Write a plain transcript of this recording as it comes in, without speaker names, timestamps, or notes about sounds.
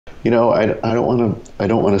I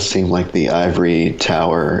don't want to seem like the ivory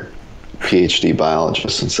tower PhD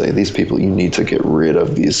biologist and say, these people, you need to get rid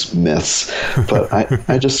of these myths. But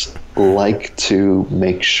I just like to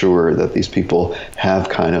make sure that these people have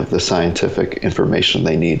kind of the scientific information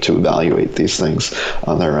they need to evaluate these things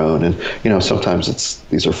on their own. And, sometimes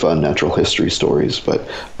these are fun natural history stories, but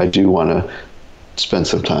I do want to spend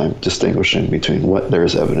some time distinguishing between what there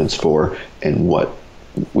is evidence for and what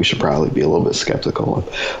we should probably be a little bit skeptical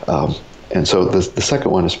of. And so the second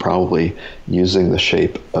one is probably using the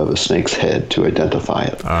shape of a snake's head to identify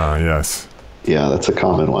it. Yes. Yeah, that's a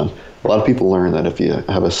common one. A lot of people learn that if you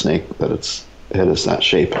have a snake that its head is that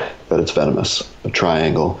shape, that it's venomous, a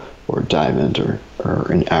triangle or diamond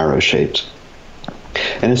or an arrow shaped.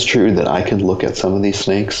 And it's true that I can look at some of these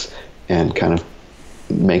snakes and kind of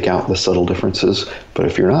make out the subtle differences. But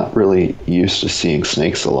if you're not really used to seeing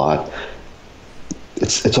snakes a lot,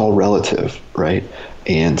 it's all relative, right?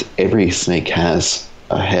 And every snake has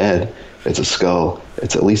a head, it's a skull,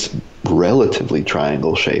 it's at least relatively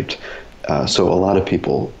triangle shaped. So a lot of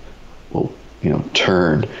people will,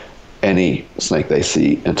 turn any snake they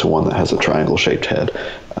see into one that has a triangle shaped head.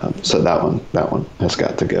 So that one has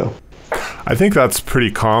got to go. I think that's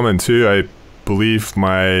pretty common too. I believe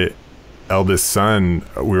my eldest son,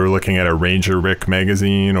 we were looking at a Ranger Rick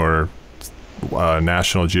magazine or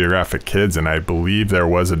National Geographic Kids, and I believe there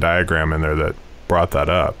was a diagram in there that brought that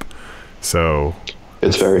up. So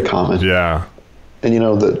it's very common. Yeah. And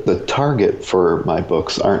the target for my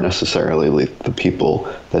books aren't necessarily the people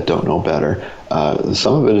that don't know better.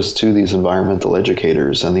 Some of it is to these environmental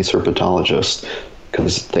educators and these herpetologists,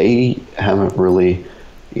 because they haven't really,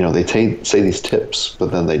 they say these tips,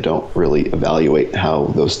 but then they don't really evaluate how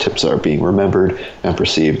those tips are being remembered and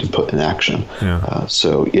perceived and put in action. Yeah.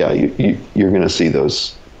 You're going to see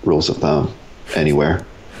those rules of thumb anywhere.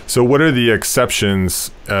 So what are the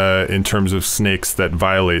exceptions in terms of snakes that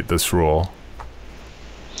violate this rule?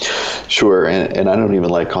 Sure, and I don't even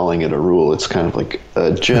like calling it a rule. It's kind of like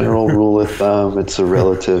a general rule of thumb. It's a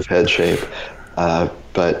relative head shape.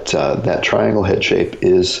 But that triangle head shape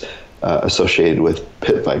is associated with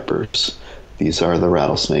pit vipers. These are the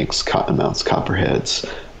rattlesnakes, cottonmouths, copperheads.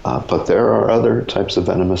 But there are other types of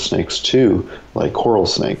venomous snakes too, like coral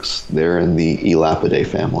snakes. They're in the Elapidae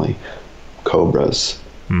family. Cobras,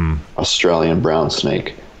 Australian brown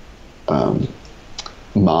snake,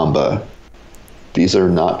 mamba. These are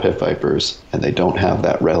not pit vipers, and they don't have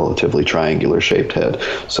that relatively triangular shaped head.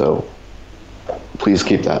 So please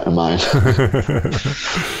keep that in mind.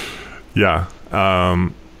 Yeah.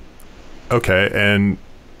 Okay. And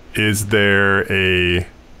is there a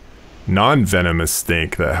non-venomous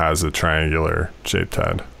snake that has a triangular shaped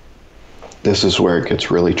head? This is where it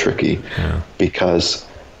gets really tricky, because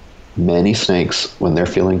many snakes, when they're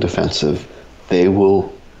feeling defensive, they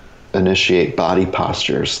will initiate body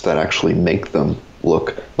postures that actually make them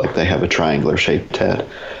look like they have a triangular shaped head.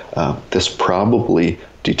 This probably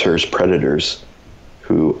deters predators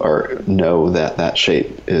who know that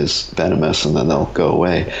shape is venomous, and then they'll go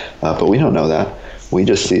away. But we don't know that. We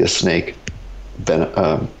just see a snake,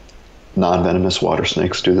 non-venomous water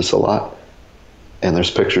snakes do this a lot. And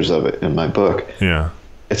there's pictures of it in my book. Yeah.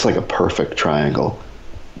 It's like a perfect triangle,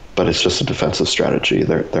 but it's just a defensive strategy.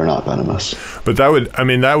 They're not venomous. But that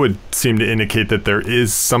would seem to indicate that there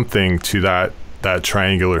is something to that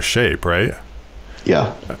triangular shape, right?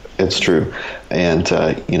 Yeah, it's true. And,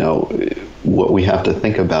 what we have to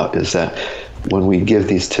think about is that when we give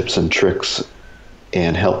these tips and tricks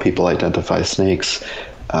and help people identify snakes,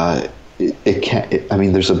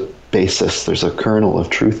 there's a basis, there's a kernel of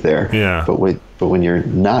truth there. Yeah. But when you're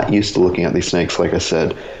not used to looking at these snakes, like I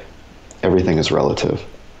said, everything is relative.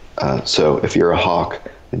 So if you're a hawk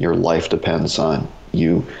and your life depends on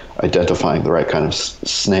you identifying the right kind of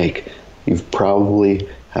snake, you probably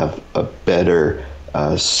have a better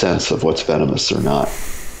sense of what's venomous or not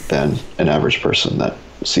than an average person that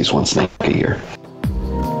sees one snake a year.